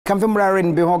reka mve muri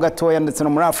R&B ho gatoya ndetse no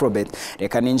muri Afrobeat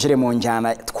reka ninjire mu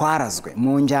njyana twarazwe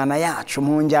mu njyana yacu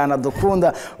mu njyana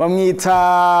dukunda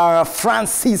bamwita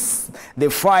Francis the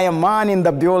Fireman in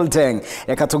the building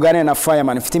reka tugane na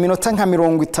Fireman ifite iminota nka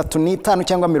 35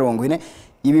 cyangwa 40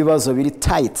 ibibazo biri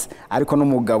tight ariko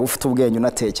n'umugabo ufite ubwenge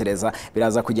unatekereza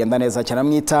biraza kugenda neza cyane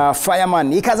amwita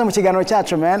Fireman ikaze mu kiganiro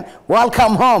cyacu man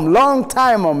welcome home long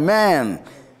time man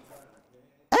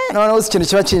none uzi ikintu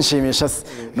kiba kinshimisha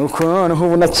nuko noneho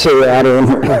ubu nakeye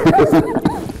areno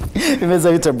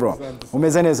bimeze bite bro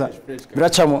umeze neza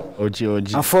biracamo oji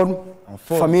aform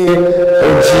famille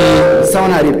oji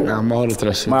sound hari amahoro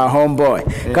turashima my homeboy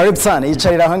karibu sana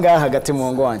yicarira aho ngaha hagati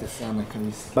mu ngo wanjye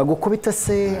bagukubita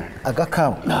se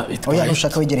agakawa oya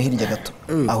ushaka wegere hirya gato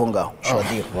aho ngaho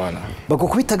shodiyo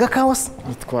bagukubita agakawa se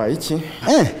bitwaye iki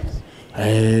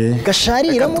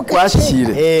gasharira mu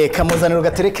kwakire kamuzanira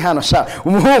gatereke hano sha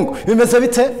umuhungu bimeze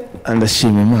bite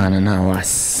andashima Imana nta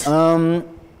wasi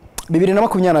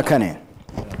 2024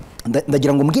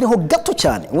 ndagira ngo mbwireho gato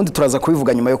cyane ubundi turaza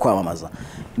kubivuga nyuma yo kwamamaza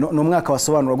no mwaka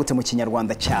wasobanura gute mu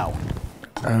kinyarwanda cyawe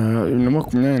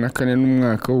 2024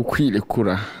 n'umwaka wo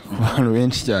kwirekura abantu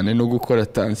benshi cyane no gukora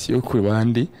tansiyo ku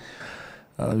bandi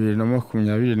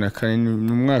 2024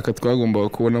 n'umwaka twagombaga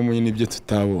kubonamo n'ibyo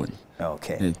tutabonye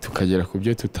okay tukagera ku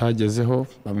byo tutagezeho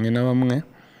bamwe na bamwe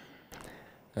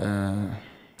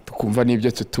tukumva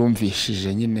n'ibyo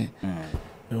tutumvishije nyine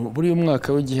buri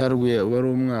umwaka w'igiharwe wari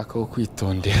umwaka wo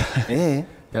kwitondera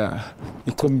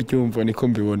niko mbyumva niko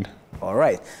mbibona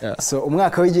alright so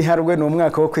umwaka w'igiharwe no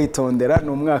umwaka wo kwitondera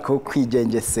no umwaka wo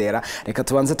kwigengesera reka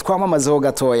tubanze twamamazeho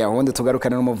gatoya ubundi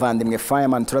tugarukane n'umuvandimwe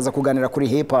Fireman turaza kuganira kuri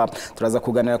hip hop turaza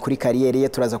kuganira kuri kariyeri ye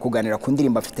turaza kuganira ku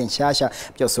ndirimbo afite nshyashya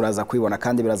byose uraza kwibona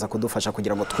kandi biraza kudufasha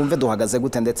kugira ngo twumve duhagaze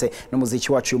gute ndetse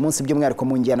n'umuziki wacu uyu munsi by'umwihariko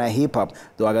mu njyana ya hip hop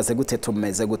duhagaze gute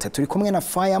tumeze gute turi kumwe na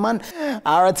Fireman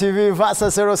RTV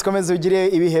vs Eros komeze ugire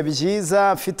ibihe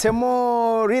byiza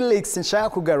mfitemo lyrics nshaka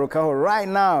kugarukaho right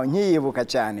now nkiyibuka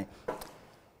cyane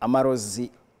amarozi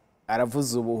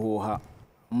aravuza ubuhuha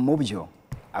mu byo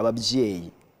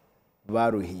ababyeyi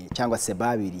baruhiye cyangwa se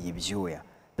babiriye ibyuya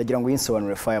ndagira ngo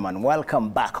yinsobanure Fireman welcome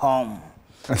back home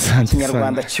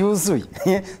Kinyarwanda cyuzuye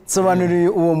sobanuriye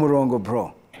uwo murongo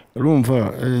bro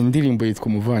urumva indirimbo yitwa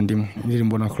umuvandimwe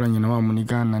indirimbo nakoranye na wa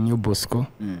munigana New Bosco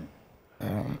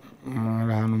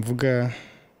ahantu mvuga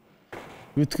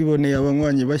bitwiboneye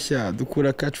abanywanyi bashya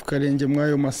dukura kacu karenge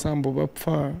mwayo masambo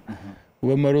bapfa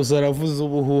ubamaroza aravuza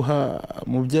ubuhuha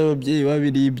mu by'ababyeyi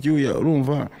babiriye ibyuya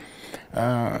urumva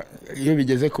iyo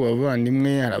bigeze ku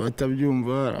bavandimwe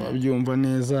arabatabyumva arababyumva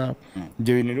neza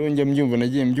ibyo bintu rero njya mbyumva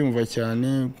nagiye mbyumva cyane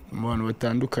mu bantu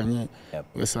batandukanye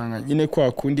ugasanga nyine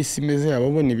kwa kundi simeze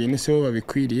ababona ibintu se bo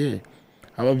babikwiriye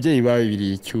ababyeyi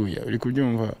babiriye icyuya uri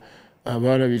kubyumva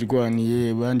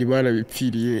barabirwaniye bandi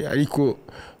barabipfiriye ariko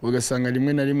ugasanga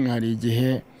rimwe na rimwe hari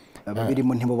igihe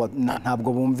ababirimo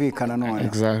ntabwo bumvikana none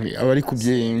exactly abari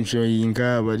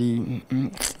kubyenjoyinga bari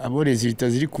aborezi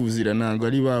bitaziri kuzira ntabwo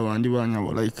ari babandi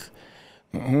banyabo like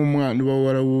nk'umwana uba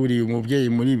warawuriye umubyeyi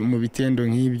mu bitendo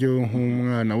nk'ibyo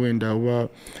nk'umwana wenda uba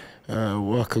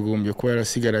wakagombye kuba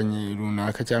yarasigaranye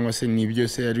runaka cyangwa se n'ibyo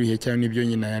se yaruhiye cyangwa n'ibyo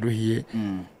nyina yaruhiye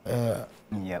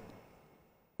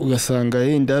ugasanga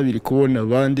yenda biri kubona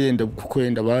abandi yenda kuko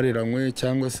yenda bareranywe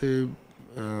cyangwa se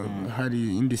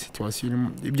hari indi situation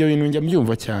ibyo bintu njya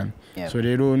mbyumva cyane so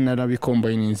rero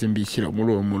narabikombininze mbishyira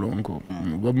muri uwo murongo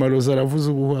bamaroza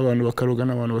aravuza ubu abantu bakaroga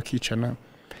n'abantu bakicana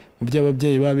mu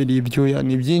by'ababyeyi babiriye ibyuya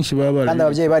ni byinshi baba kandi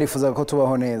ababyeyi barifuzaga ko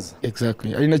tubaho neza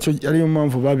exactly ariyo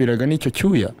mpamvu babiraga n'icyo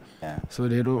cyuya so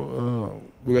rero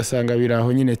ugasanga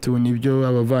biraho nyine tu nibyo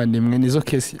abavandimwe nizo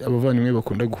case abavandimwe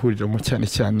bakunda guhuriramo cyane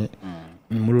cyane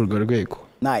muri urwo rwego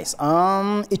nice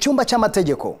icyumba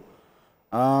cy'amategeko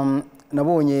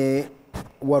nabonye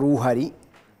wari uhari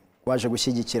waje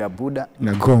gushyigikira Buda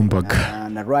nagombaga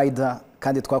na Rider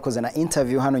kandi twakoze na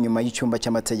interview hano nyuma y'icyumba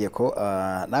cy'amategeko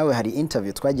nawe hari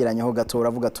interview twagiranyeho gato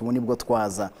uravuga tubu nibwo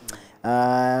twaza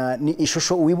ni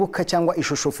ishusho wibuka cyangwa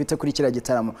ishusho ufite kuri kira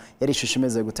gitaramo yari ishusho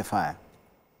imeze gute Fire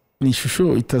ni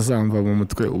ishusho itazamva mu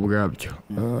mutwe ubwabyo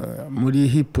muri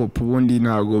hip hop bundi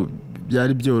ntago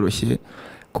byari byoroshye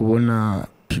kubona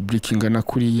public ingana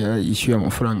kuriya yishyuye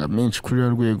amafaranga menshi kuri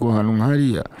rwego hano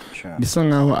nkariya bisa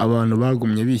nkaho abantu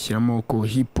bagumye bishyiramo ko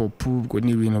hip hop ubwo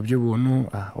ni ibintu by'ubuntu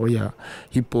oya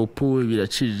hip hop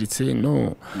biraciriritse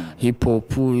no hip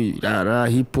hop rara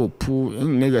hip hop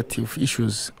negative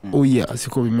issues oya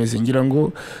siko bimeze ngira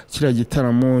ngo kira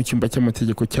gitaramo cyumba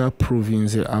cy'amategeko cya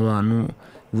province abantu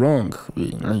wrong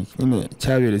nyine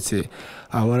cyaberetse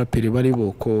abaraperi bari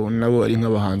boko nabo ari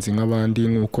nk'abahanzi nk'abandi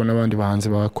nkuko nabandi bahanzi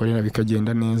bakorera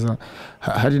bikagenda neza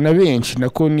hari na benshi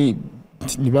nako ni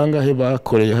ni bangahe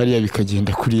bakoreye hariya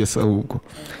bikagenda kuri yesa ahubwo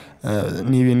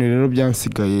ni ibintu rero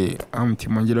byansigaye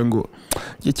amutima ngira ngo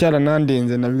cye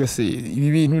cyaranandenze nabiga se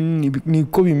ibi bintu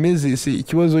niko bimeze se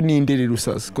ikibazo ni indere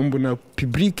rusasa ko mbona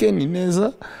public ni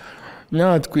neza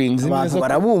natwe nzi neza abantu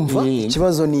barabumva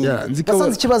ikibazo ni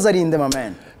nasanze ikibazo ari inde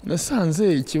mamen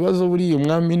nasanze ikibazo buri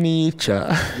umwami ni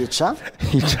yica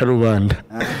rubanda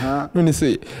none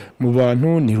se mu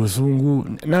bantu ni ruzungu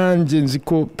nanjye nzi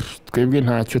ko twebwe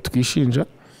ntacyo twishinja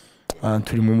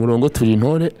turi mu murongo turi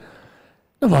intore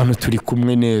n'abantu turi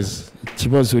kumwe neza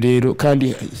ikibazo rero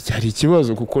kandi hari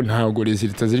ikibazo kuko ntago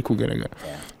resulta ziri kugaragara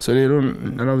so rero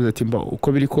naravuze ati mba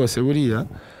uko biri kose buriya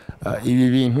ibi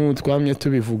bintu twamye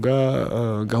tubivuga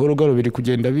gahoro gahoro biri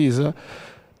kugenda biza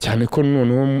cyane ko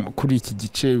noneho kuri iki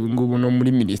gice ngubu no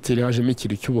muri ministeri hajemo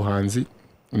ikintu cy'ubuhanzi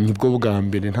nibwo bwa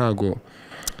mbere ntago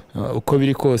uko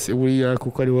biri kose buriya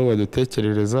kuko ari bo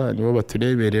badutekerereza nibo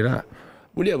batureberera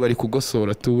buriya bari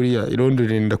kugosora tu buriya irondo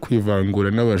ririnda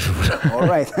kwivangura n'abajura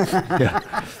alright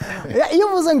iyo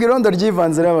uvuze ngo irondo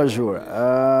ryivanze n'abajura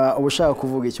ubushaka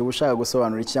kuvuga iki ubushaka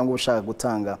gusobanura iki cyangwa ubushaka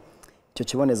gutanga icyo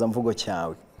kiboneza mvugo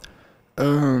cyawe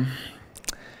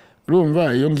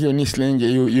urumva iyo ngiyo ni slang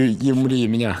yo muri iyi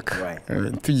myaka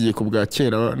tugiye ku bwa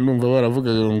kera numva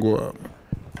baravugaga ngo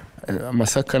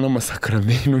amasaka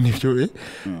n'amasakaramentu nibyo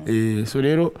so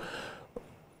rero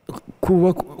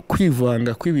kuba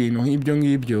kwivanga kw'ibintu nk'ibyo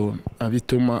ngibyo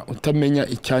bituma utamenya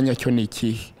icyanya cyo ni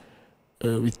ikihe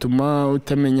bituma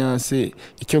utamenya se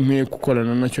icyo nkwiye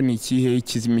gukorana nacyo ni ikihe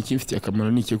ikizima kifitiye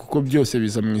akamaro ni ikihe kuko byose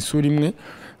biza mu isura imwe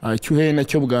icyo uhereye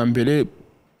nacyo bwa mbere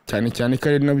cyane ko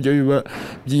ari nabyo biba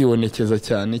byibonekeza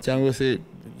cyane cyangwa se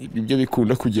ibyo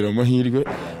bikunda kugira amahirwe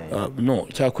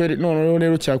noneho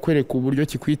rero cyakwereka uburyo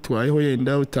kikwitwayeho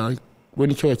yenda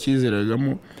utabona icyo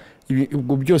wakizeragamo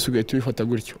ubwo byose ugahita ubifata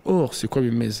gutyo siko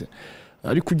bimeze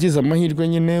ariko ugize amahirwe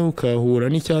nyine ukahura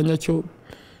n'icyanya cyo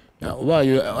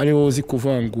ubaye ari wowe uzi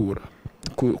kuvangura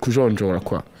kujonjora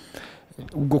kwa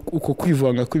uko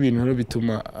kwivanga kw'ibintu rero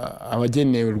bituma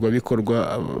abagenerwa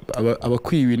bikorwa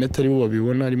abakwibi atari bo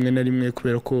babibona rimwe na rimwe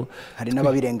kubera ko hari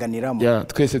n'ababirenganiramo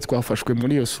twese twafashwe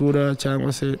muri iyo sura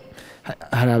cyangwa se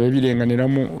hari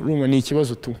ababirenganiramo urumva ni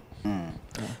ikibazo tu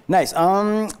nice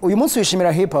uyu munsi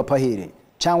wishimira hip hop ahiri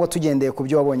cyangwa tugendeye ku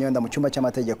byo wabonye wenda mu cyumba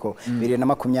cy'amategeko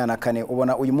 2024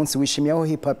 ubona uyu munsi wishimiyeho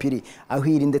hip hop iri aho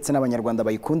iri ndetse n'abanyarwanda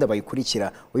bayikunda bayikurikira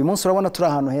uyu munsi urabona turi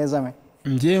ahantu heza me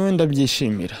ngewe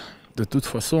ndabyishimira de toute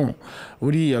façon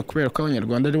uriya kubera ko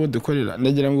abanyarwanda aribo dukorera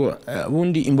ndagira ngo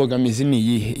bundi imbogamizi ni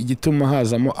yihe igituma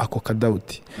hazamo ako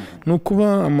kadawuti no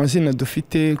kuba amazina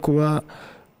dufite kuba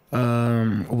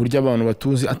uburyo abantu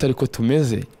batuzi atari ko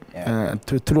tumeze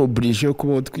turobrije yo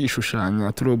kuba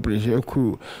twishushanya turobrije yo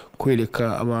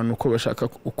kwereka abantu ko bashaka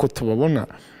uko tubabona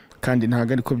kandi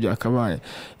ntago ariko byakabaye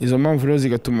izo mpamvu rero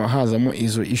zigatuma hazamo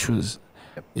izo issues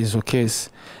izo case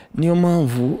niyo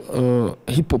mpamvu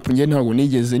hip hop nge ntago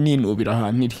nigeze ninubira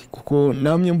ahantu iri kuko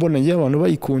namye mbona nge abantu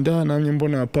bayikunda namye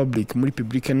mbona public muri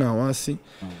public nta wasi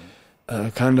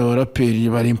kandi abaraperi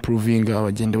bari improving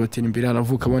abagenda batera imbere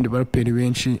haravuka abandi baraperi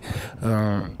benshi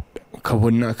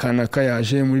ukabona kana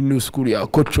kayaje muri new school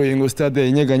yakocoye ngo stade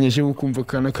yenyeganyije ukumva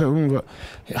kana karumva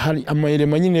hari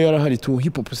amayirema nyine yarahari tu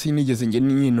hip hop sinigeze nge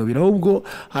ninubira ahubwo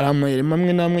hari amayirema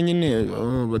amwe namwe nyine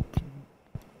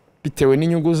bitewe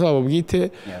n'inyungu zabo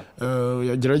bwite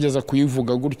yagerageza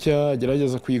kuyivuga gutya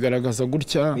yagerageza kuyigaragaza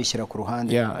gutya bishyira ku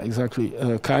ruhande exactly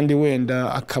kandi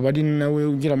wenda akaba ari nawe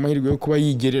ugira amahirwe yo kuba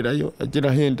yigererayo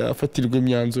agera henda afatirwa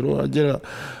imyanzuro agera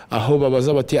aho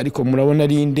babaza bati ariko murabona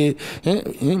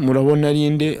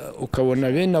rinde ukabona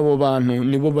bene abo bantu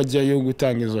nibo bajyayo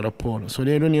gutanga izo raporo so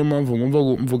rero niyo mpamvu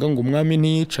mvuga ngo umwami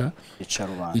ntiyica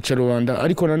yica rubanda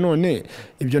ariko nanone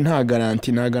ibyo nta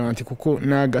garanti kuko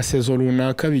nta gasezo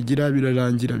runaka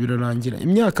birarangira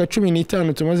imyaka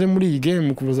 15 tumaze muri iyi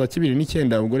game kuva za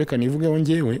 2009 ubwo reka nivugeho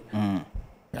ngewe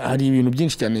hari ibintu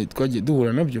byinshi cyane twagiye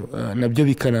duhura nabyo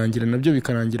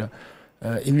bikarangira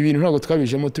ibi bintu ntabwo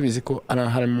twabijemo tubizi ko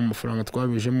harimo amafaranga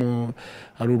twabijemo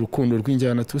ari urukundo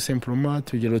rw'injyana tout simplement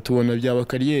tugero tubona byaba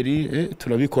kariyeri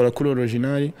turabikora kuri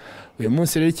original uyu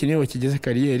munsi rero ikintu kigeze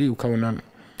kariyeri ukabona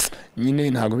nyine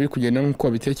ntabwo biri kugenda nkuko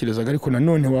wabitekerezaga ariko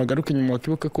nanone wagaruka inyuma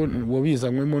wakibuka ko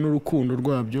wabizanywemo n'urukundo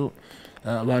rwabyo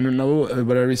abantu nabo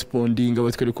bararespondinga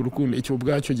batwereka urukundo icyo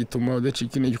ubwacyo gituma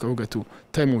udacika intege ukavuga tu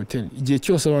time will tell igihe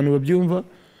cyose abantu babyumva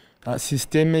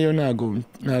systeme yo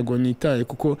ntago nitaye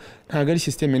kuko ntago ari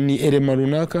systeme ni elema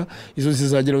runaka izo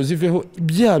zizagera uziveho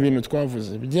bya bintu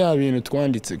twavuze bya bintu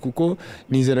twanditse kuko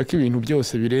nizera ko ibintu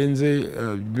byose birenze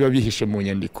biba bihishe mu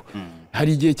nyandiko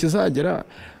hari igihe kizagera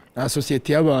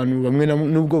society y'abantu bamwe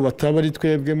nubwo bataba ari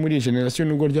twebwe muri generation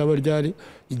nubwo ryaba ryari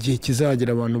igihe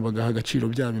kizagera abantu bagaha agaciro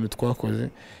bya bintu twakoze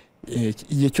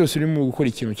igihe cyose uri mu gukora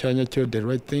ikintu cyanya cyo the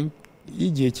right thing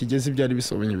igihe kigeze byari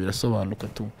bisobanye birasobanuka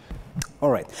tu.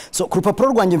 Alright, so ku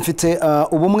rupapuro rwanjye mfite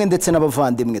ubumwe ndetse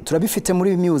n'abavandimwe turabifite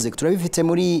muri music, turabifite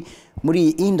muri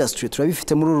industry,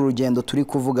 turabifite muri uru rugendo turi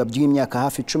kuvuga by'imyaka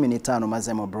hafi 15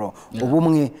 mazemo bro.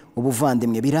 Ubumwe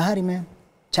ubuvandimwe birahari me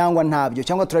cyangwa ntabyo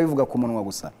cyangwa turabivuga ku munwa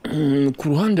gusa? Ku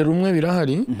ruhande rumwe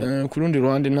birahari, ku rundi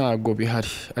ruhande ntago bihari,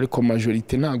 ariko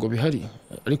majority ntago bihari,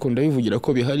 ariko ndabivugira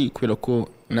ko bihari kubera ko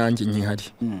nanjye nkihari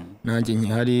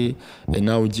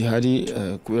nawe ugihari,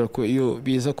 kubera ko iyo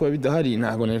biza kuba bidahari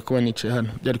ntago nari kuba nicaye hano,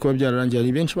 byari kuba byararangiye.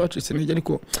 Hari benshi bacitse intege,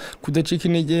 ariko kudacika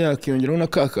intege yakiyongeraho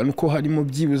n'akaka nuko harimo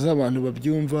byibuza abantu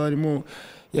babyumva, harimo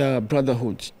ya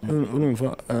brotherhood,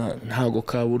 urumva ntago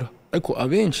kabura. Ariko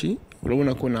abenshi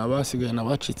urabona ko nabasigaye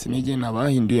nabacitse intege,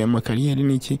 nabahinduye amakariyeri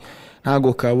n'iki,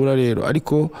 ntago kabura rero.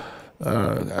 Ariko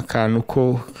akantu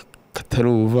ko katari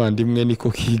ubuvandimwe niko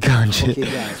kiganje,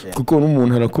 kuko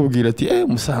n'umuntu arakubwira ati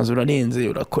umusaza urarenze,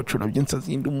 urakoca, urabyinsa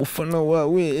zindi umufana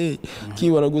wawe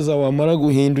kibaraguza wamara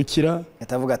guhindukira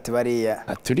atavuga ati bariya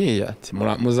aturiya ati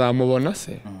muzamubona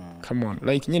se. Come on,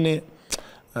 like nyine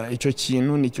icyo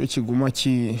kintu nicyo kiguma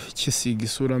kisiga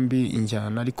isura mbi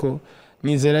injyana. Ariko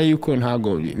nizera yuko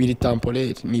ntago biri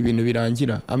temporary, ni ibintu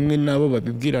birangira. Amwe nabo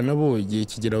babibwira nabo igihe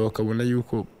kigera bakabona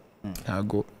yuko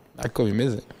ntago ariko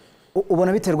bimeze.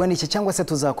 Ubona biterwa n'iki cyangwa se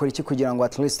tuzakora iki kugira ngo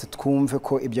at least twumve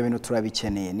ko ibyo bintu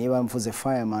turabikeneye? Niba mvuze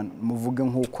Fireman muvuge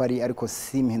nk'uko ari, ariko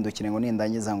simpindukire ngo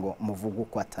nindangiza ngo muvuge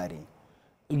uko atari.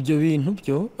 Ibyo bintu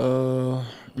byo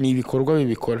ni ibikorwa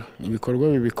bibikora,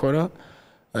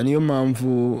 niyo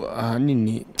mpamvu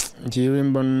ahanini ngiye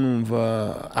mba numva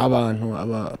abantu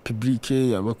aba public,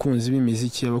 abakunzi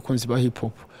b'imiziki, abakunzi ba hip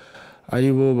hop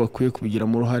aribo bakwiye kubigira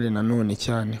mu ruhare nanone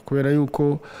cyane, kubera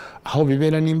yuko aho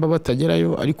bibera nimba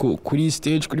batagerayo, ariko kuri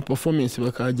stage, kuri performance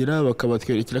bakagera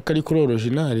bakabatwerekera ko ari kuri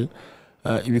original.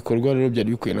 Ibikorwa rero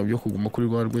byari bikwiye nabyo kuguma kuri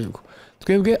rwa rwego.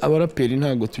 Twebwe abaraperi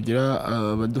ntago tugira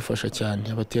abadufasha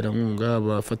cyane, abaterankunga,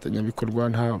 abafatanyabikorwa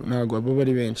ntago abo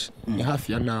bari benshi, ni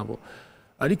hafi ya nabo.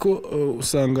 Ariko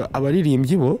usanga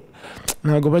abaririmbyi bo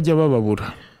ntago bajya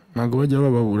bababura,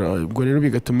 ubwo rero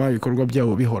bigatuma ibikorwa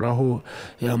byabo bihoraho,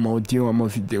 ama audio, ama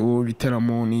video,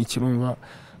 bitaramo n'ikirumva.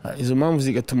 Izo mpamvu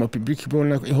zigatuma public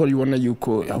ibona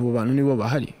yuko abo bantu nibo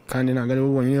bahari, kandi ntago ari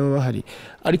bo bonyine bahari.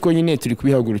 Ariko nyine turi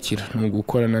kubihagurukira no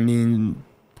gukorana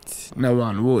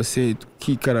n'abantu bose,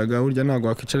 kikaraga burya ntago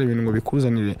wakicara ibintu ngo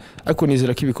bikuzanire. Ariko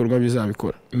nizera ko ibikorwa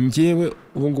bizabikora. Njyewe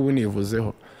ubu ngubu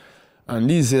nivuzeho,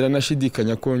 ndizera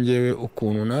nashidikanya ko njyewe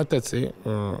ukuntu natatse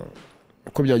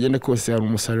uko byagenda kose hari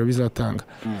umusaruro bizatanga.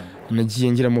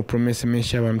 Nagiye ngira mu promesse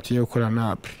menshi y'abantu tugiye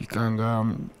gukorana, bikanga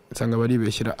nsanga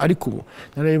baribeshyira. Ariko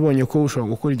narabibonye ko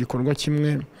ushobora gukora igikorwa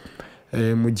kimwe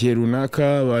mu gihe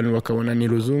runaka, abantu bakabona ni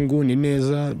ruzungu, ni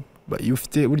neza,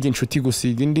 ufite burya inshuti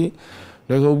gusiga indi,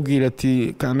 bakubwira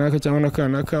ati kanaka cyangwa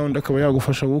nakanaka, undi akaba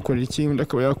yagufasha gukora iki, undi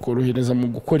akaba yakorohereza mu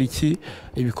gukora iki,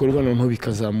 ibikorwa noneho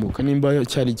bikazamuka. Nimba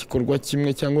cyari igikorwa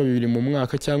kimwe cyangwa bibiri mu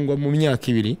mwaka cyangwa mu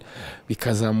myaka ibiri,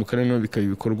 bikazamuka noneho bikaba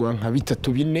ibikorwa nka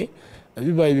 3-4.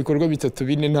 Bibaye ibikorwa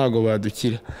 3-4 ntago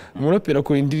badukira. Umuraperi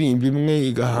akora indirimbo imwe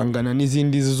igahangana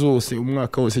n'izindi zose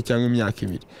umwaka wose cyangwa imyaka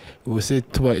ibiri. Ubuse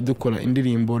tuba dukora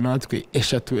indirimbo natwe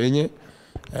 3-4,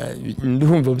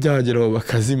 ndumva byageraho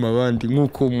bakazima abandi,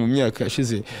 nkuko mu myaka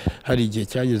yashize hari igihe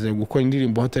cyageze gukora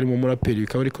indirimbo hatari mu muraperi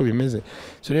bikaba ariko bimeze.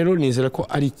 So rero nizera ko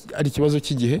ari ikibazo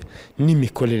cy'igihe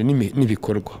n'imikorere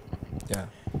n'ibikorwa.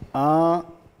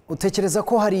 Utekereza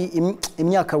ko hari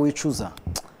imyaka wicuza,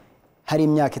 hari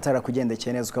imyaka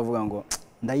itarakugendekeye neza ukavuga ngo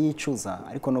ndayicuza,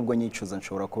 ariko nubwo nyicuza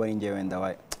nshobora kuba ari ngewe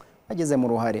wenda ageze mu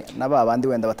ruhare n'abandi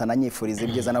wenda batananyifuriza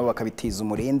ibyiza nabo bakabitiza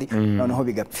umurindi, noneho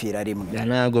bigapfira rimwe?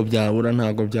 Ntago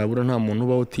byabura, nta muntu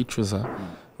uba uticuza.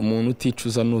 Umuntu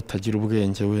uticuza nutagira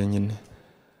ubwenge wenyine.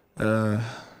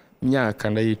 Imyaka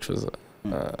ndayicuza.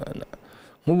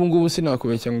 Nk'ubu ngubu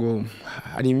sinakubeshya ngo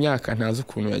hari imyaka ntazi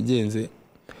ukuntu yagenze,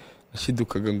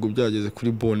 nashidukaga ngo byageze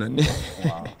kuri bonane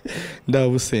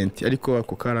ndabusenti, ariko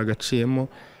ako karagaciyemo.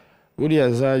 Buriya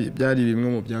byari bimwe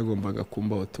mu byagombaga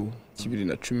kumbaho tu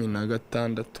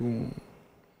 2016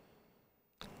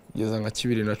 kugeza nka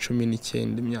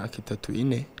 2019, imyaka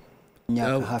 3-4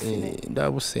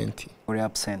 ndabusenti, uri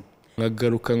absent.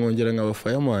 Ngagaruka nkongera nkaba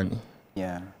Fireman,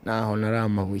 naho nari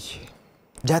amabuye.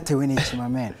 Byatewe n'iki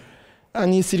mamen?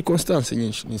 Ni circonstances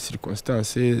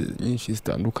nyinshi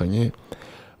zitandukanye.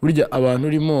 Burya abantu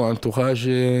urimo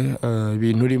entourage,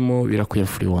 ibintu urimo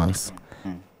birakuinfluence.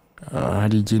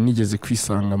 Hari igihe nigeze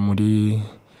kwisanga muri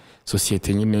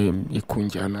sosiyete nyine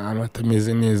ikunjyana ahantu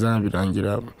hatameze neza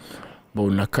birangira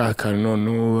bona kaka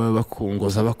none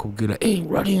bakungoza bakubwira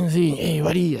urarinzi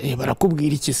bariya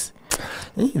barakubwira iki se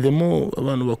demo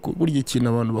abantu burya ikintu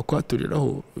abantu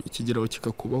bakwaturiraho ikigeraho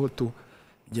kikakubaho tu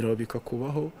igeraho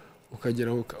bikakubaho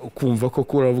ukageraho ukumva ko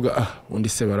kuravuga undi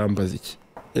se barambaza iki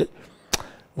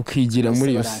ukigira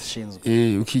muri yo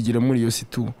ukigira muri yo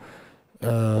situ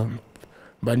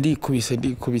bandi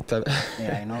kubita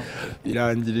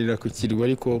birangirira ku kirwa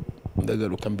ariko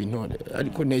ndagaruka mbintore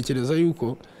ariko ntekereza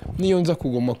yuko niyo nza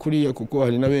kugoma kuriya kuko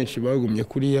hari na benshi bagumye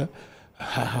kuriya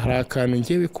hari akantu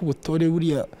ngewe k'ubutore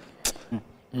buriya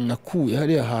nakuye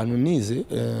hari ahantu nize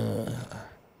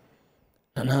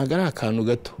ntago ari akantu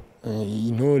gato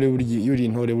intore yuri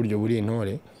intore buryo buri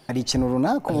intore hari ikintu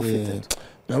runaka mufite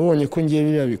nabonye ko ngiye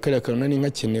biriya bikari akantu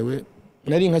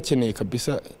nari nkakeneye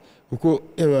kabisa kuko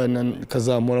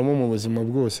kazamuramo mu buzima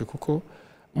bwose kuko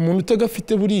umuntu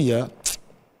utagafite buriya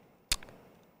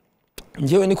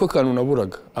ngewe niko kantu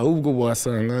naburaga ahubwo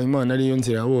wasanga Imana ariyo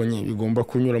nzira yabonye bigomba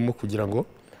kunyuramo kugira ngo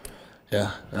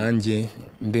nanjye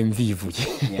mbe mvivuye.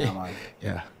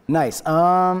 Nice.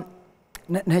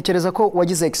 Ntekereza ko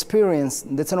wagize experience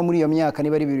ndetse no muri iyo myaka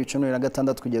niba ari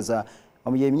 2016 kugeza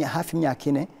hafi imyaka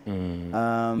 4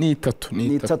 ni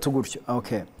 3 gutyo.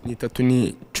 Okay. Ni 3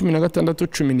 ni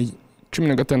 16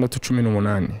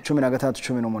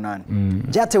 18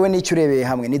 byatewe n'icyo urebeye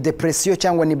hamwe ni depression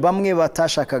cyangwa ni bamwe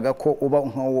batashakaga ko uba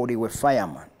nk'uriwe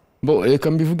Fireman?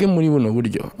 Reka mbivuge muri buno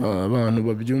buryo abantu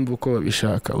babyumva uko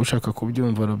babishaka ushaka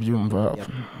kubyumva arabyumva.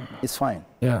 It's fine.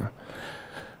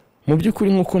 Mu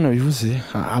by'ukuri nk'uko nabivuze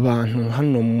abantu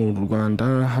hano mu Rwanda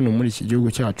hano muri iki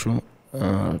gihugu cyacu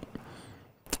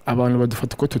abantu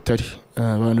badufata uko tutari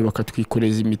abantu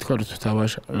bakatwikoreza imitwaro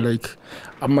tutabasha like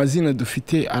amazina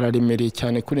dufite araremereye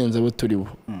cyane kurenza abo turi bo.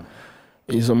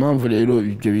 Izo mpamvu rero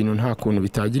ibyo bintu nta kuntu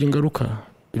bitagira ingaruka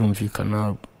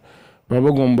birumvikana baba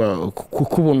bagomba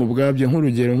kukubona ubwabyo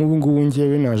nk'urugero nk'ubu ngubu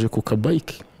ngewe naje ku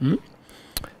kabike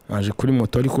naje kuri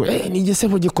moto ariko ni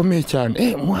igisebo gikomeye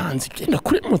cyane muhanzi genda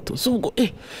kuri moto subwo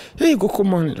yego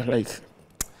komanira like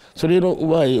so rero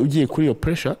ubaye ugiye kuri iyo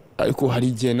pressure ariko hari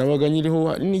igihe nabaga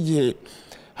nyiriho n'igihe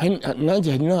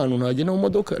nanjye hari n'ahantu ntagenda mu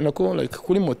modoka nako like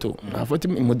kuri moto nafata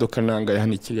imodoka nanga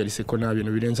hano i Kigali se ko nta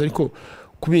bintu birenze ariko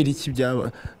kubera iki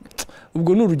byaba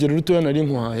ubwo n'urugero rutoya nari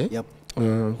nkwaye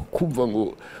kumva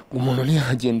ngo umuntu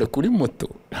ntiyagenda kuri moto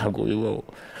ntago bibaho.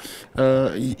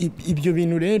 Ibyo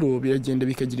bintu rero biragenda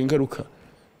bikagira ingaruka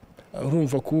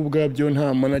urumva ko ubwabyo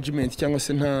nta management cyangwa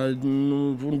se nta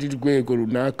rundi rwego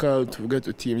runaka tuvuga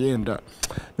tuti yenda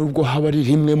nubwo haba ari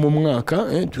rimwe mu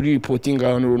mwaka turi reporting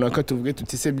ahantu runaka tuvuge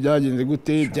tuti se byagenze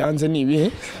gute byanze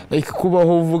nibihe like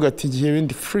kubaho uvuga ati gihe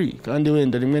wenda free kandi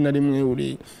wenda rimwe na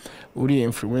rimwe uri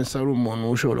influencer ari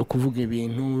umuntu ushobora kuvuga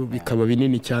ibintu bikaba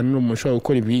binini cyane n'umuntu ushobora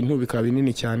gukora ibintu bikaba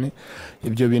binini cyane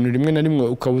ibyo bintu rimwe na rimwe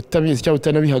ukaba utabizi cyangwa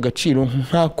utanabiha agaciro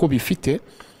nk'ako bifite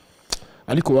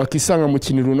ariko wakisanga mu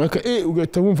kintu runaka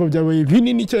ugahita wumva byabaye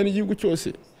binini cyane igihugu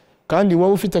cyose kandi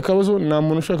waba ufite akabazo nta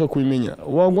muntu ushaka kubimenya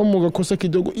wagwa mu gakosa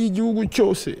kidogo igihugu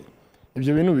cyose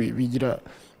ibyo bintu bigira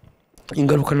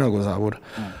ingaruka ntago zabura.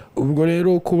 Ubwo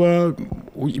rero kuba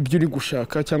ibyo uri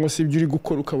gushaka cyangwa se ibyo uri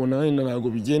gukora ukabona wenda ntago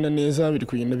bigenda neza biri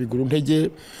kugenda bigura intege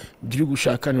ibyo uri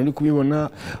gushaka nturi kubibona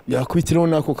yakubitiraho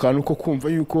nako kantu ko kumva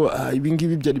yuko ibi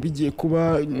ngibi byari bigiye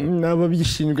kuba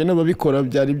n'ababishinzwe n'ababikora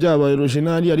byari byabaye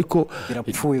original ariko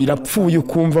birapfuye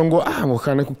ukumva ngo ngo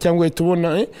kana cyangwa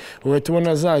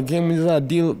uhita za game za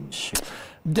deal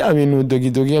bya bintu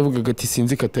dogidogi yavugaga ati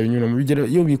sinzi katabinyura mu bigera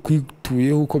iyo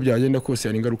bikwituyeho uko byagenda kose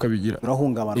hari ingaruka bigira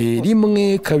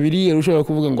rimwe kabiri ushobora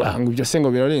kuvuga ngo ngo ibyo se ngo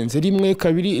birarenze rimwe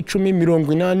kabiri 10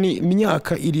 80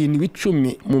 imyaka 7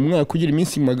 10 mu mwaka ugira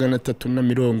iminsi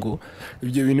 350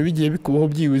 ibyo bintu bigiye bikubaho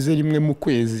byiwize rimwe mu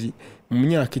kwezi mu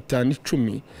myaka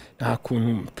 5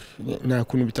 10 nta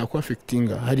kuntu bitakwa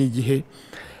affectinga hari igihe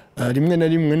rimwe na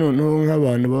rimwe noneho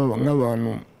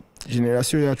nk'abantu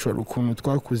generation yacu ari ukuntu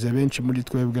twakuze benshi muri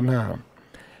twebwe nta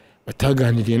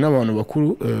bataganiriye n'abantu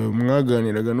bakuru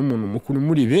mwaganiraga n'umuntu mukuru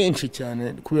muri benshi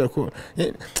cyane kubera ko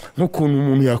nk'ukuntu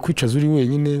umuntu yakwicaza uri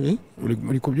wenyine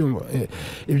uri kubyumva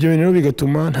ibyo bintu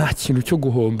bigatuma nta kintu cyo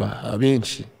guhomba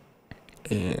abenshi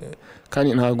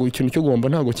kandi ntago ikintu cyo guhomba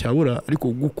ntago cyabura ariko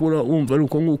gukura wumva ari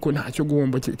uko nguko nta cyo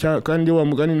guhomba kandi wa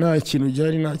mugani nta kintu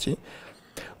gihari nake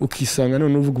ukisanga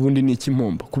none uvuga ubundi ni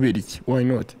ikimpomba kubera iki why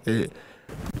not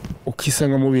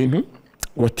ukisanga mu bintu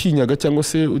watinyaga cyangwa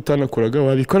se utanakoraga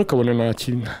wabikora ukabona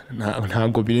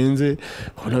ntago birenze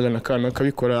unaga nakana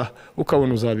kabikora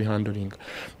ukabona uzabihanduringa.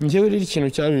 Ngewe rero ikintu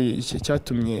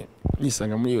cyatumye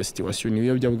nisanga muri iyo situation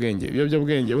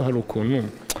ibiyobyabwenge hari ukuntu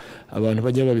abantu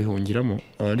bajya babihungiramo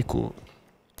ariko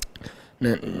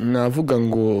navuga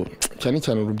ngo cyane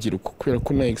cyane urubyiruko kubera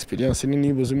ko nta experience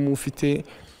nini buzima ufite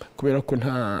kubera ko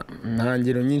nta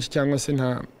ngero nyinshi cyangwa se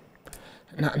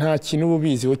nta kintu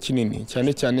ubiziho kinini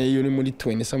cyane cyane iyo uri muri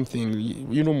 20 something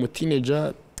you know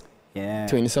teenager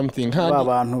 20 something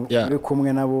abantu uri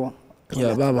kumwe nabo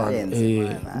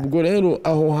ubwo rero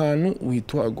aho hantu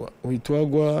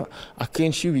uhitwagwa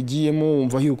akenshi ubigiyemo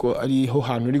wumva yuko ari ho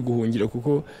hantu uri guhungira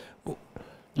kuko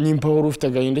nimba wari ufite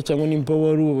agahinda cyangwa nimba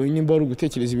wari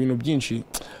gutekereza ibintu byinshi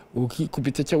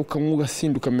ukikubita cyangwa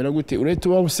ukamugasinda ukamera gute uretse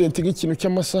waba usente nk'ikintu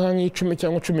cy'amasaha nk'icumi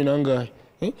cyangwa 10 nangahe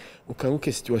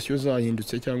ukabuke situation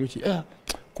zahindutse cyangwa iki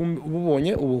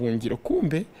ubonye ubuhungiro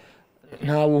kumbe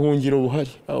nta buhungiro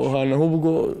buhari aho hantu ahubwo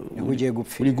ugiye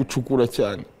gupfira uri gucukura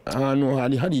cyane ahantu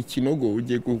hari ikinogo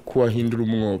ugiye kuhahindura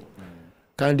umwobo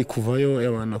kandi kuvayo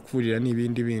y'abantu akurira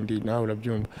n'ibindi bindi nawe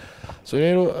urabyumva so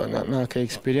rero naka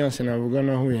experience navuga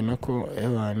nahuye nako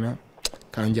y'abana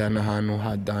kanjyana ahantu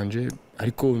hadanje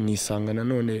ariko nisanga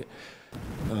nanone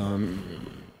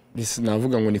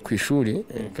navuga ngo ni kwishuri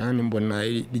kandi mbona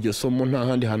iryo somo nta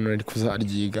handi hantu ari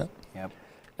kuzaryiga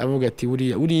avuga ati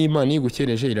uri Imana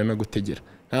igukereje iranagutegera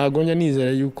ntago njya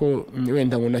nizera yuko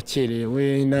wenda ngo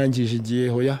nakerewe nangije igihe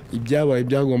hoya ibyabaye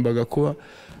byagombaga kuba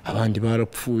abandi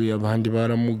barapfuye abandi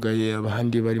baramugaye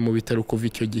abandi bari mu bitaro kuva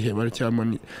icyo gihe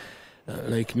baracyamani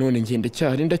like none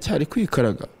ndacyari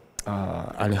kwikaraga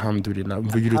alhamdulillah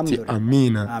mvugira uti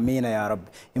amina ya rabbi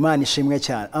Imana ishimwe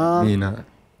cyane amina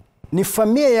ni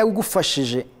famiye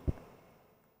yagufashije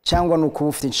cyangwa nuko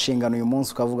ufite inshingano uyu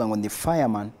munsi ukavuga ngo ndi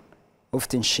fireman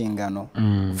ufite inshingano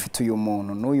ufite uyu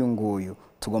muntu n'uyu nguyu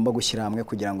tugomba gushyira hamwe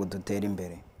kugira ngo dutere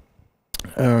imbere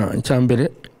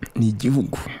icyambere ni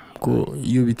igihugu ko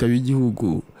iyo bitaba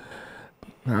igihugu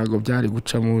ntago byari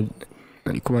gucamo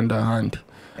ariko bandahandi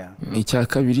icya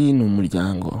kabiri ni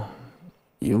umuryango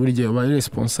iyo buryo aba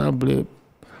responsable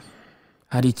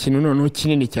hari ikintu noneho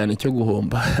kinini cyane cyo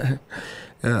guhomba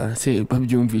se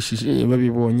babyumvishije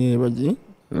babibonye bagiye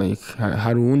like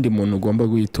hari uwundi muntu ugomba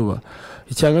guhituba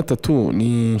icya gatatu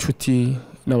ni inshuti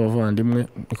n'abavandimwe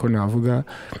niko navuga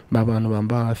abantu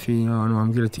bamba hafi abantu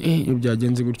bambwira ati iyo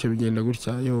byagenze gutya bigenda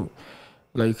gutya yo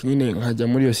like nyine nkajya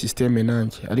muri iyo systeme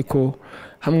nanjye ariko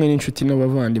hamwe n'inshuti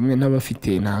n'abavandimwe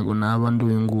n'abafite ntago naba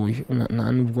nduye nguye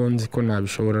nta nubwo nzi ko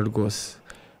nabishobora rwose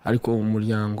ariko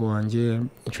umuryango wanjye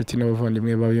inshuti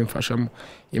n'abavandimwe babimfashamo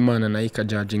Imana nayo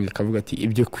ikajudging ikavuga ati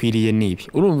ibyo kwiriye nibi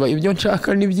urumva ibyo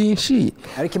nshaka ni byinshi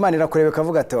ariko Imana irakureba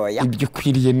ikavuga ati oya ibyo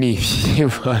kwiriye nibi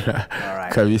bara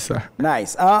kabisa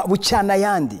nice bucyana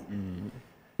yandi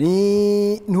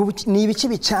ni ibiki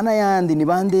bicana yandi ni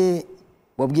bande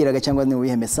wabwiraga cyangwa ni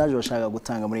uyihe message washaka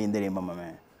gutanga muri iyi ndirimbo mama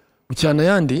bucyana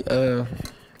yandi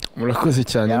murakoze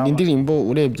cyane ni indirimbo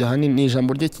urebye hani ni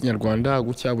ijambo ry'ikinyarwanda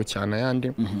gucyabo cyane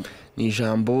yandi ni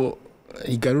ijambo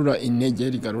rigarura intege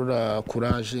rigarura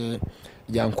courage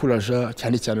ryankuraja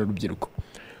cyane cyane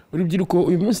urubyiruko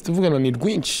uyu munsi tuvugana ni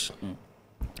rwinshi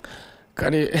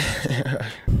kare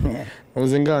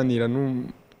uze nganira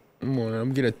n'umuntu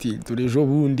ambwira ati dore ejo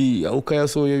bundi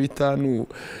ukayasohoye 5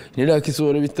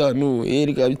 nirakisohora 5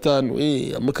 erga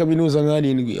 5 amakaminuza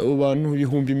nkarindwi abo bantu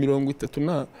ibihumbi 30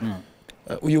 na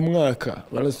uyu mwaka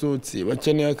barasohotse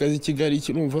bakeneye akazi Kigali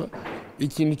kirumva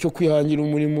ikintu cyo kwihangira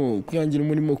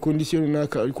umurimo condition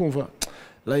runaka arikumva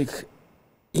like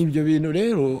ibyo bintu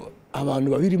rero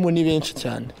abantu babirimo ni benshi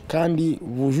cyane kandi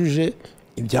bujuje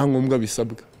ibyangombwa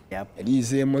bisabwa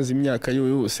yizemo z'imyaka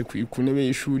yose ku ntebe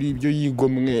y'ishuri ibyo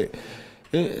yigomwe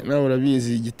nawe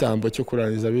urabizi igitambo cyo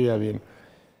kurangiza biriya bintu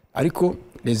ariko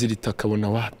rezilita akabona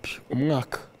wapi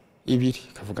umwaka 2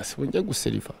 kavuga se njya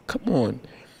guseriva come on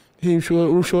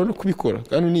ushobora no kubikora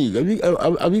kandi niga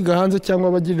abiga hanze cyangwa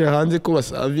abagirira hanze ko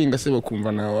basavinga se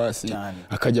bakumva na wasi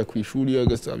akajya ku ishuri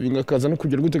agasavinga akaza no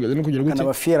kugera gutegaza no kugera gute kana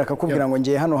bafira akakubwira ngo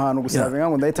ngiye hano hantu gusavinga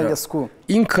ngo ndahita njya school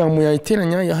income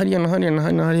yayiteranya ya hariya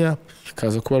na hariya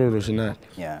kaza kuba original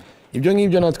ibyo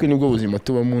ngibyo natwe nibwo buzima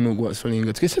tuba muntu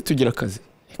gwasoninga twese tugira akazi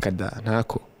kada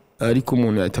ntako ariko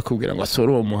umuntu yahita kubwira ngo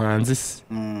asoro umuhanzi se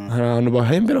abantu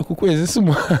bahembera ku kwezi se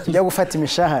umuhanzi njya gufata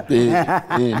imishahara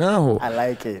naho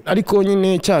ariko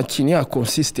nyine cya kintu ya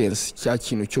consistency cya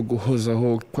kintu cyo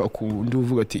guhozaho ndi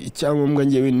uvuga ati icyangombwa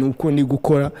ngewe nuko ndi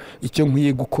gukora icyo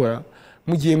nkwiye gukora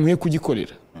mu gihe nkwiye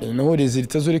kugikorera naho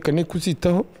resulta zorekane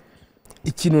kuzitaho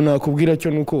ikintu nakubwira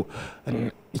cyo nuko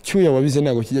icyuya wabize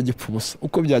ntago kijya gipfubusa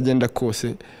uko byagenda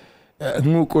kose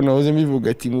nkuko nahoze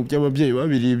mbivuga ati mu by'ababyeyi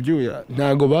babiri ibyuya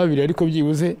ntago babiri ariko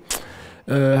byibuze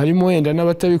harimo wenda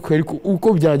n'abatabikora ariko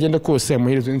uko byagenda kose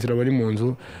amaherezo y'inzira bari mu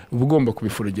nzu ubugomba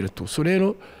kubifurugera tu so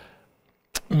rero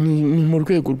ni mu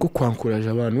rwego rwo kwankuraje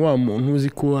abantu wa muntu uzi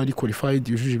ko ari qualified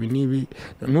yujuje ibi nibi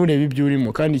nurebe ibyo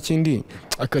urimo kandi ikindi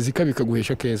akazi kabi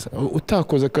kaguhesha keza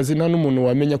utakoze akazi nta n'umuntu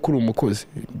wamenya ko uri umukozi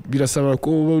birasaba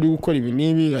ko uri gukora ibi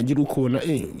nibi agira ukubona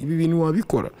ibi bintu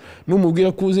wabikora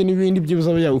n'umubwira ko uzi n'ibindi byo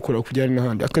uzaba yagukora kujyana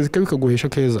n'ahandi akazi kabi kaguhesha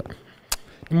keza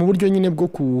ni mu buryo nyine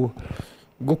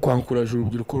bwo kwankuraje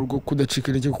urubyiruko rwo kudacika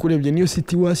intege kuko urebye niyo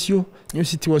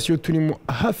situation turimo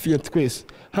hafi ya twese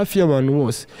hafi y'abantu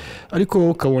bose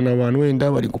ariko ukabona abantu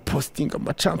wenda bari gupostinga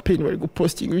amacampaign bari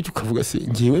gupostinga bityo ukavuga se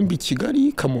ngiyewe mbi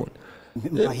Kigali come on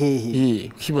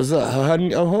kibaza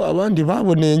aho abandi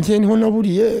baboneye ngiye niho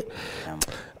naburiye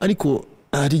ariko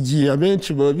hari gihe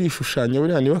abenshi baba bishushanya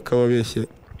buriya bakababeshye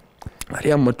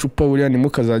ari amacupa buriya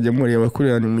mukazajya mureba kuri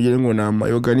yani mugire ngo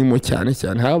namayoga nimo cyane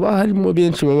haba harimo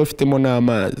benshi baba bafitemo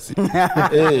n'amazi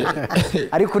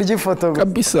ari kurya ifoto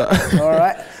kabisa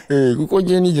kuko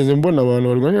ngiye nigeze mbona abantu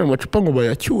barwanira amacupa ngo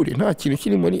bayacyure nta kintu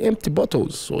kiri muri empty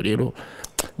bottles so rero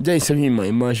byahise bima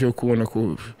image yo kubona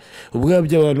ko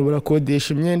ubwabyo abantu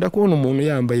barakodesha imyenda kubona umuntu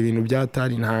yambaye ibintu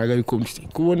byatari ntaga bikomfite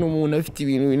kubona umuntu afite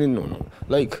ibintu binini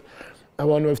like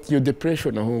abantu bafite iyo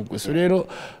depression ahubwo so rero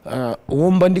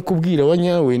uwo mba ndi kubwira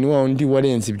abanyawe ni wa undi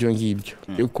warenze ibyo ngibyo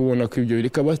yo kubona ko ibyo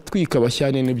bireka batwika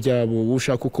bashyane n'ibyabo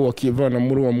ushaka uko wakivana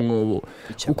muri uwo mwobo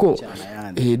kuko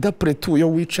d'après tout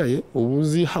yo wicaye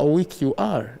ubuzi how weak you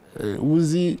are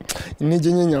uzi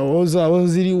intege nke nyawo zawo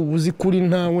ziri ubuzi kuri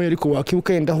ntawe ariko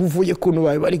wakibuka yenda uvuye kuntu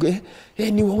bari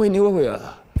ni wowe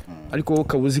ariko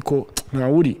ukabuzi ko nta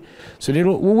uri so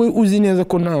rero wowe uzi neza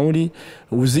ko nta uri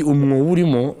uzi umwo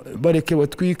urimo bareke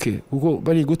batwike kuko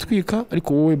bari gutwika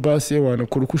ariko wowe base y'abantu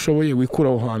kora uko ushoboye wikura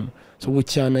aho hantu so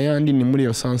bucyana yandi ni muri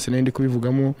iyo sanse nandi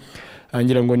kubivugamo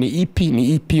ngira ngo ni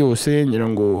EP yose ngira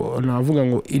ngo navuga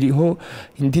ngo iriho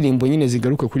indirimbo nyine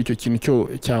zigaruka kuri icyo kintu cyo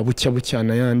cya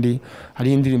bucyana yandi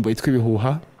hari indirimbo yitwa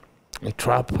ibihuha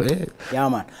trap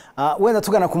man wenda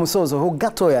tugana ku musozo ho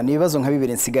gatoya ni ibibazo nka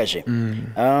bibiri nsigaje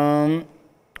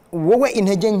wowe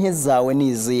intege nke zawe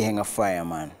nizihe nka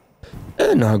Fireman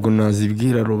ntago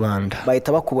nazibwira rubanda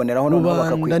bahita bakuboneraho noneho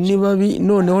bakakwica ni babi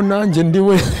noneho nanjye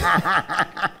ndiwe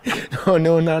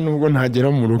noneho nta nubwo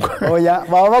ntagera mu rugo oya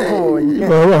baba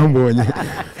bambonye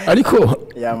ariko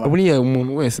buriya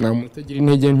umuntu wese namutagira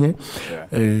intege nke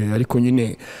ariko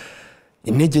nyine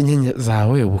intege nke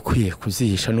zawe ubukwiye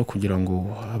kuzihisha no kugira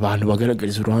ngo abantu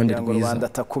bagaragarize uruhande rwiza Rwanda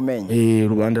takumenya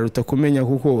Rwanda rutakumenya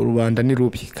kuko rubanda ni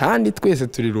rubi kandi twese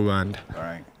turi rubanda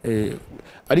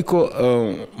ariko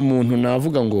umuntu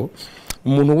navuga ngo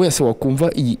umuntu wese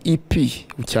wakumva iyi EP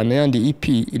bucyana yandi EP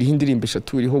iriho indirimbo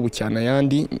 3 iriho bucyana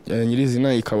yandi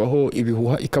nyirizina ikabaho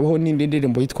ibihuha ikabaho n'indi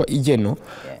ndirimbo yitwa igeno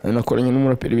nakoranye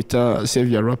n'umuraperi bita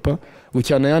Savior Rapper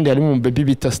bucyana yandi harimo umubebi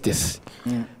bita Stacy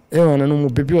Ewana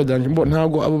n'umubebi wa Danger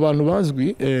ntago abo bantu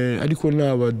bazwi ariko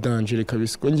n'aba Danger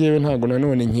kabisa ko ngewe ntago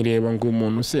nanone nkireba ngo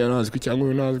umuntu se yarazwi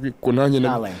cyangwa ntazwi ko nanjye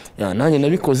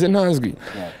nabikoze ntazwi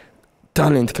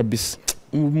talent kabisa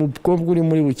umukobwa uri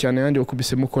muri bucyana yandi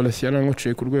wakubisemo kolasi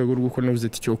yarankoce ku rwego rw'uko navuze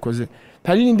ati cyokoze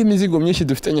hari n'indi mizigo myinshi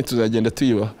dufitanye tuzagenda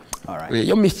tuyibaha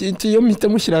yo mihita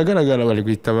mushyira ahagaragara bari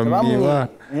guhita bamwiba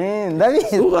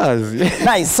ndabizi ubazi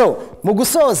nice so mu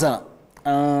gusoza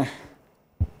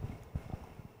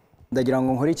ndagira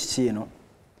ngo nkore iki kintu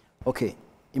okay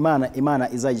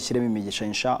imana izagishyiremo imigisha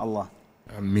inshallah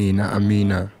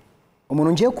amina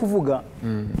umuntu ngiye kuvuga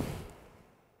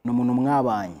ni umuntu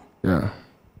mwabanye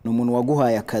ni umuntu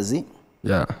waguhaye akazi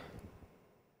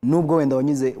nubwo wenda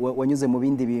wanyuze mu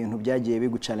bindi bintu byagiye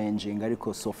biguchallenging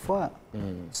ariko so far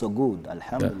so good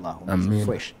alhamdulillah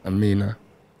fresh amina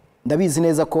ndabizi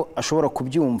neza ko ashobora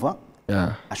kubyumva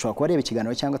ashobora kuba areba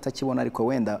ikiganiro cyangwa atakibona ariko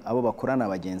wenda abo bakorana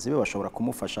abagenzi be bashobora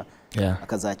kumufasha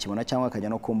akazakibona cyangwa akajya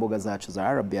no ku mbuga zacu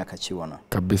za RB akakibona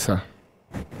kabisa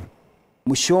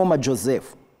Mushyoma Joseph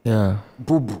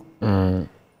Bubu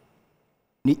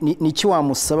niki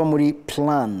wamusaba muri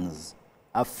plans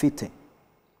afite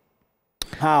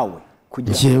hawe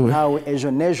kugira hawe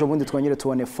ejo nejo bundi twongere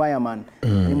tubone Fireman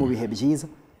ni mu bihe byiza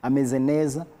ameze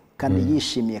neza kandi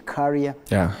yishimiye career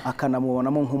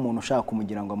akanamubonamo nk'umuntu ushaka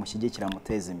kumugira ngo amushyigikira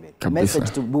amuteze imbere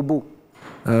message to Bubu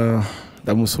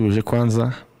ndamusubije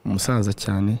kwanza umusaza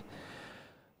cyane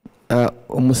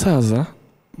umusaza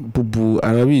Bubu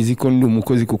arabizi ko ndi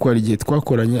umukozi kuko ari gihe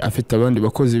twakoranye afite abandi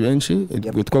bakozi benshi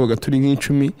twabaga turi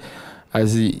nk'icumi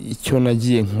azi icyo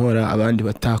nagiye nkora abandi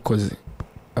batakoze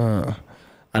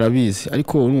arabizi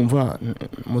ariko urumva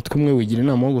mutwe umwe wigira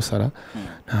inama yo gusara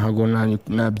ntago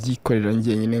nabyikorera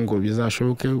njyenyine ngo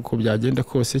bizashoboke uko byagenda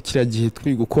kose kira gihe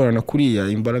turi gukorana kuriya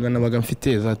imbaraga nabaga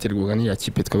mfite zaterwaga n'iya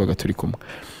kipe twabaga turi kumwe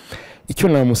icyo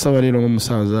namusaba rero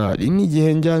nk'umusaza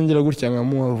n'igihe njyangira gutya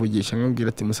nkamuvugisha nkabwira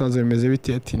ati musaza bimeze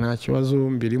bite ati nta kibazo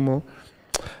mbirimo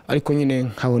ariko nyine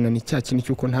nkabona ni cya kintu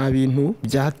cyuko nta bintu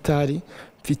byatari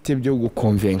mfite byo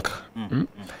gukonvenka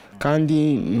kandi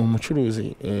ni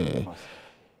umucuruzi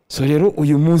so rero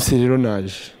uyu munsi rero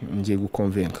naje ngiye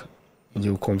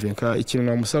gukonvenka ikintu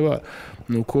namusaba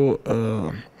nuko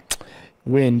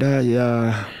wenda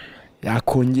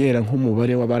yakongera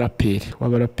nk'umubare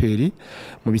w'abaraperi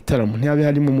mu bitaramo ntihabe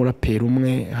harimo umuraperi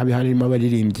umwe habe harimo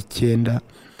abaririmbyi 9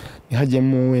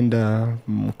 ntihajyemo wenda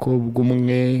umukobwa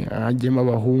umwe hajyemo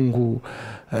abahungu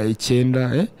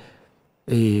 9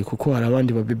 kuko hari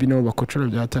abandi babibi nabo bakocora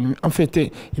byatana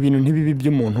amfete ibintu ntibibi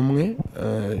by'umuntu umwe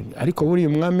ariko buri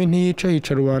umwami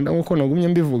ntiyica rubanda nkuko nagumye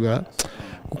mbivuga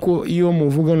kuko iyo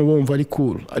muvuga no bumva ari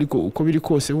cool ariko uko biri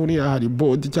kose buri hari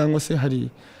board cyangwa se hari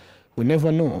we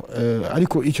never know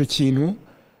ariko icyo kintu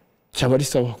cyabari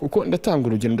sawa kuko ndatanga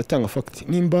urugendo ndatanga fact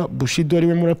nimba Bushido ari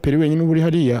we muraperi wenyine uri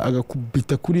hariya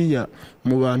agakubita kuriya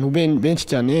mu bantu benshi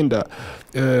cyane yenda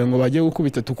ngo bagiye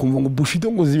gukubita tukumva ngo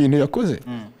Bushido ngo ibintu yakoze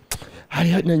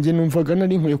hari nanjye numvaga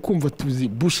nari nkwiye kumva tuzi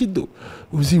Bushido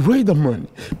uzi Riderman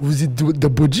uzi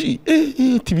Double G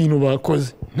ibintu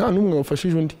bakoze nta numwe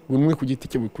wafashije undi bumwe ku giti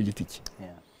cye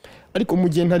ariko mu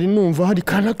gihe ntari numva hari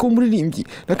kana ko muririmbyi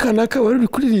na kana ka wari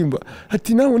kuririmba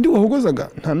ati nawe undi wahogozaga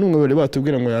nta numwe bari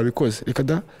batubwira ngo yabikoze reka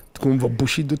da twumva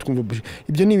Bushido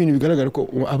ibyo ni ibintu bigaragara ko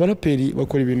abaraperi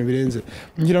bakora ibintu birenze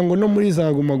ngira ngo no muri za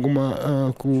guma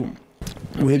ku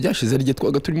muhe byashize rye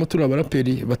twaga turimo turi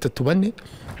abaraperi 3-4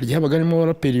 rye habaga harimo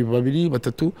abaraperi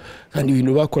 2-3 kandi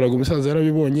ibintu bakoraga umusaza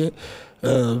yarabibonye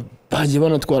bagiye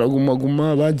banatwara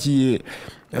guma bagiye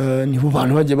nibo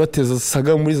bantu bagiye bateza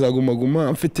saga muri za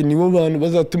guma mfite nibo bantu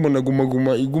bazatumana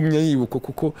guma igumya yibuko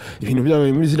kuko ibintu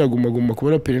byabaye muri zira guma ku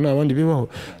baraperi n'abandi bibaho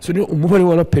so rero umubare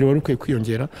wa raperi warukwiye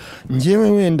kwiyongera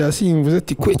ngewe wenda simvuze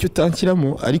ati ko icyo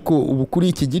tankiramo ariko ubu kuri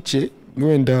iki gice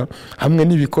wenda hamwe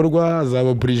n'ibikorwa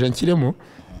zaba burija nkiremo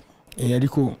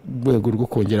ariko rwego rwo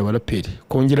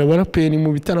kongera abaraperi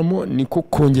mu bitaramo niko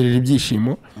kongerera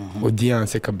ibyishimo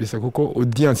audience kabisa kuko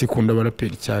audience ikunda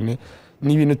abaraperi cyane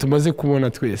ni ibintu tumaze kubona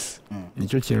twese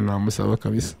nicyo kintu namusaba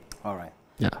kabisa. Alright.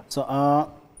 So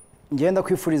ngenda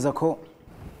kwifuriza ko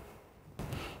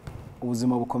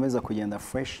ubuzima bukomeza kugenda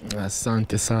fresh.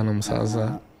 Asante sana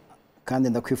musaza. Kandi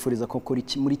ndakwifuriza ko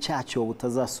muri cyacyo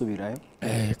utazasubirayo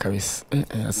kabisa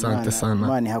asante sana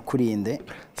Imana hakurinde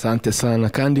asante sana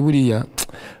kandi buriya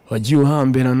wagiye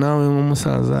uhambera nawe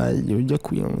nk'umusaza ujya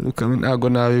kwiyamuka ntago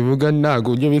nabivuga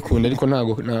ntago ujye bikunda ariko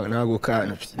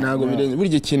ntago birenze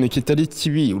buri kintu kitari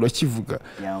kibi urakivuga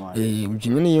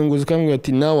ubyine niyunguza kamwe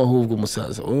ati nawe ahubwo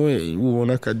umusaza wowe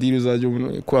ubona kadiri uzajya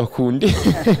kwa kundi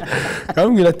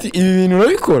kambwira ati ibi bintu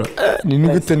urabikora ni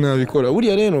nigute nabikora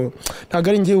buriya rero ntago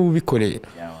ari ngiye ubikoreye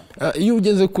iyo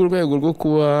ugeze ku rwego rwo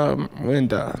kuba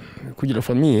wenda kugira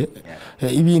famille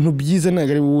ibintu byiza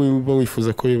ntago ari wowe uba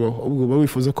wifuza ko bibaho ubwo uba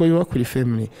wifuza ko biba kuri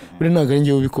family buri ntago ari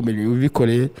ngiye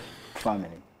ubikoreye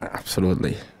family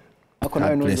absolutely ako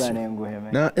nawe ntuzanenguhe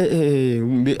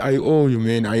I owe you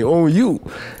man I owe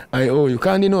you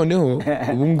kandi noneho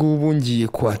ubu ngubu ngiye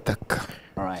kwataka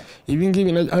ibi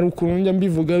ngibi ari ukuntu njya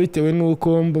mbivuga bitewe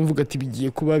nuko mvuga ati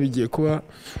bigiye kuba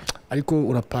ariko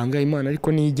urapanga Imana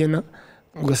ariko nigena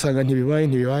ugasanga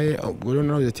ntibibaye ubwo rero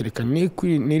nawe zatereka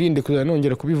nirinde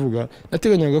kuzanongera kubivuga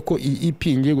nateganyaga ko EP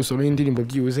ngiye gusoma indirimbo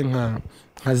byibuze nka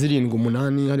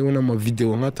 7-8 hariho n'ama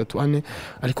video nka 3-4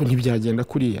 ariko ntibyagenda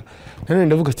kuriya none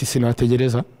ndavuga ati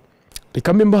sinategereza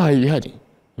reka mbe mbahaye ibihari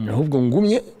ahubwo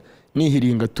ngumye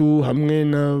nihiringa tu hamwe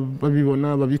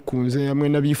n'ababibona babikunze hamwe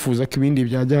n'abifuza ko ibindi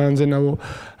byajya hanze nabo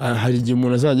hari igihe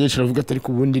umuntu azajya yishira avuga ati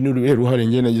ariko ubundi n'uruhare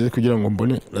ngiye nagize kugira ngo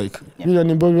mbone like biba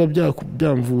nimba biba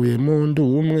byamvuyemo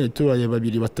umwe tubaye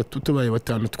 2-3 tubaye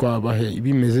 5 twabahe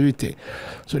bimeze bite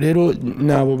so rero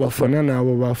nabo bafana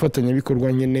nabo bafatanya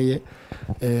bikorwa nkeneye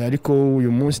ariko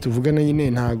uyu munsi tuvugana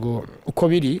nyine ntago uko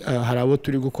biri hari abo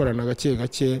turi gukorana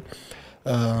gake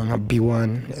nka B1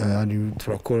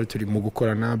 turakora turi mu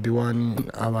gukorana B1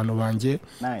 abantu banjye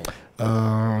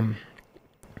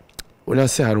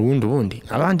urase hari ubundi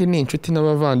abandi ni inshuti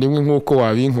n'abavandimwe nkuko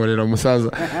wabinkorera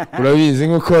musaza urabizi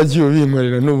nkuko wagiye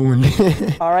ubinkorera n'ubundi.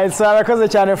 Alright, so arakoze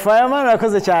cyane Fireman,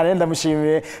 arakoze cyane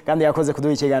ndamushimiye kandi yakoze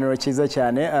kuduha ikiganiro cyiza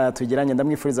cyane tugiranye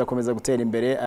ndamwifuriza komeza gutera imbere.